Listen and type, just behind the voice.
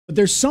But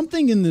there's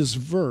something in this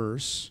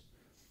verse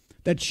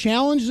that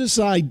challenges this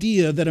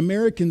idea that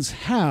Americans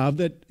have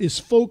that is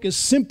focused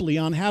simply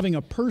on having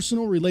a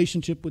personal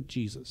relationship with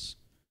Jesus.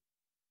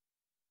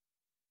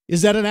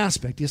 Is that an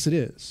aspect? Yes, it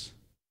is.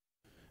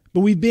 But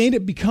we've made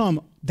it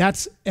become,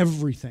 that's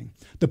everything.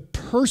 The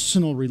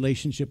personal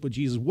relationship with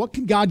Jesus. What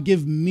can God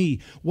give me?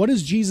 What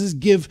does Jesus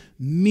give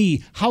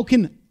me? How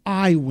can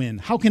I win?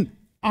 How can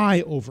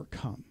I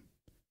overcome?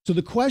 So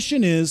the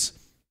question is,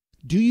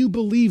 do you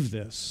believe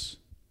this?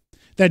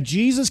 That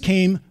Jesus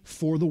came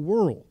for the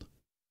world.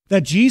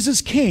 That Jesus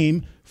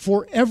came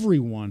for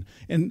everyone.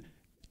 And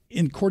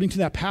according to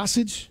that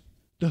passage,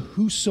 the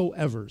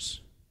whosoevers.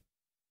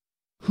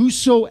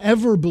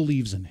 Whosoever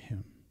believes in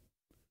him.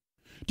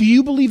 Do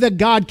you believe that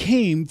God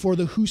came for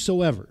the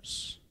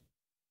whosoevers?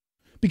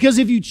 Because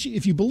if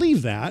you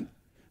believe that,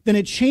 then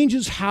it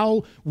changes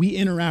how we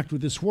interact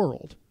with this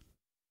world.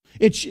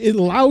 It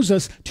allows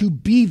us to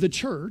be the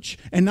church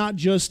and not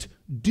just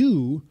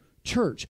do church.